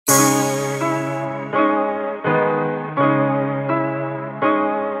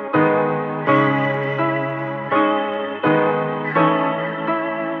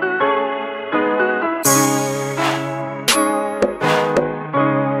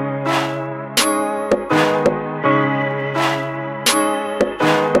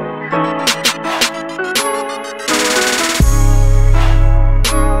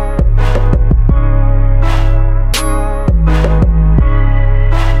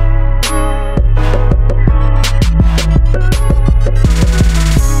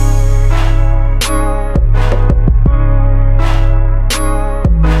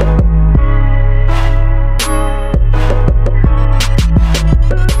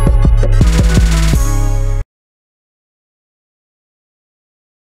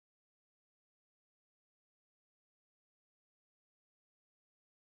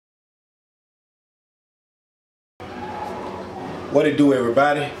What it do,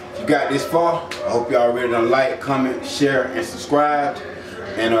 everybody? If you got this far, I hope y'all ready to like, comment, share, and subscribe.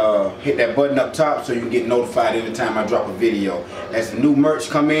 And hit that button up top so you can get notified every time I drop a video. As the new merch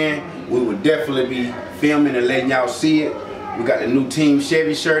come in, we will definitely be filming and letting y'all see it. We got the new Team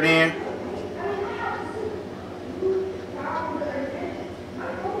Chevy shirt in.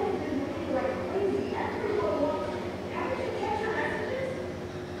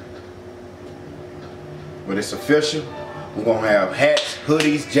 But it's official. We're gonna have hats,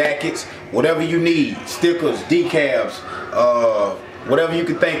 hoodies, jackets, whatever you need, stickers, decals, whatever you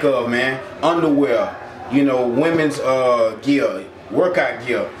can think of, man. Underwear, you know, women's gear, workout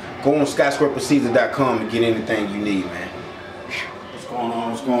gear. Go on skyscraperseason.com and get anything you need, man. What's going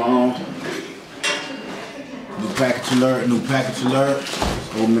on? What's going on? New package alert, new package alert.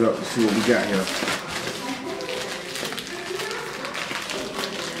 Let's open it up and see what we got here.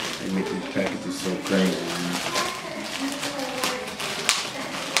 They make these packages so crazy, man.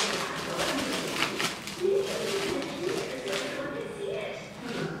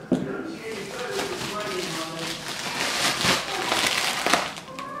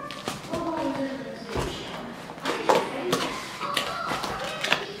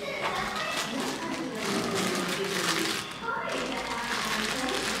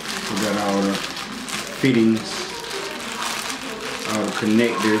 We got all the fittings, all the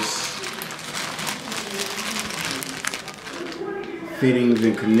connectors, fittings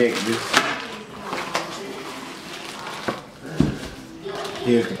and connectors.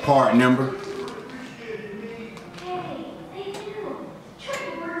 Here's the part number.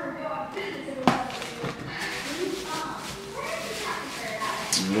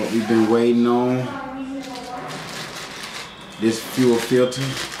 And what we've been waiting on, this fuel filter.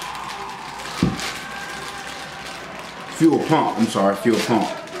 Fuel pump, I'm sorry, fuel pump.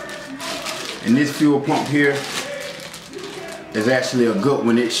 And this fuel pump here is actually a good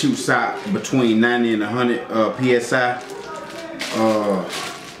one. It shoots out between 90 and 100 PSI.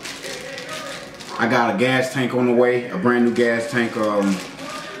 I got a gas tank on the way, a brand new gas tank.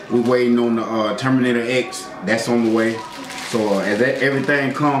 We're waiting on the Terminator X, that's on the way. So as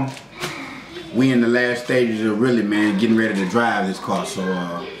everything comes, we in the last stages of really, man, getting ready to drive this car.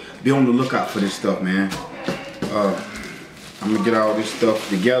 So be on the lookout for this stuff, man. I'm gonna get all this stuff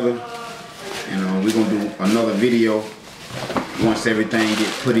together, and we're gonna do another video once everything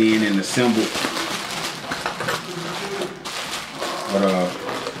gets put in and assembled. But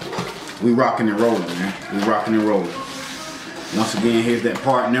we rocking and rolling, man. We rocking and rolling. Once again, here's that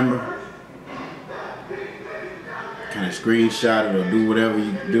part number. Kind of screenshot it or do whatever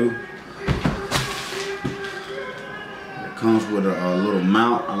you do. It comes with a little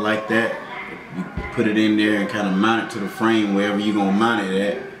mount. I like that. You put it in there and kind of mount it to the frame wherever you're gonna mount it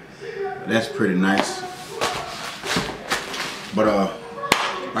at. That's pretty nice. But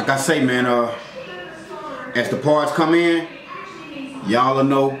like I say, man, as the parts come in, y'all will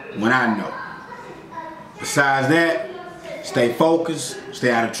know when I know. Besides that, stay focused, stay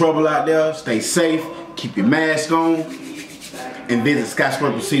out of trouble out there, stay safe, keep your mask on, and visit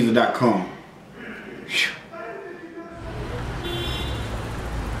skyscraperseason.com.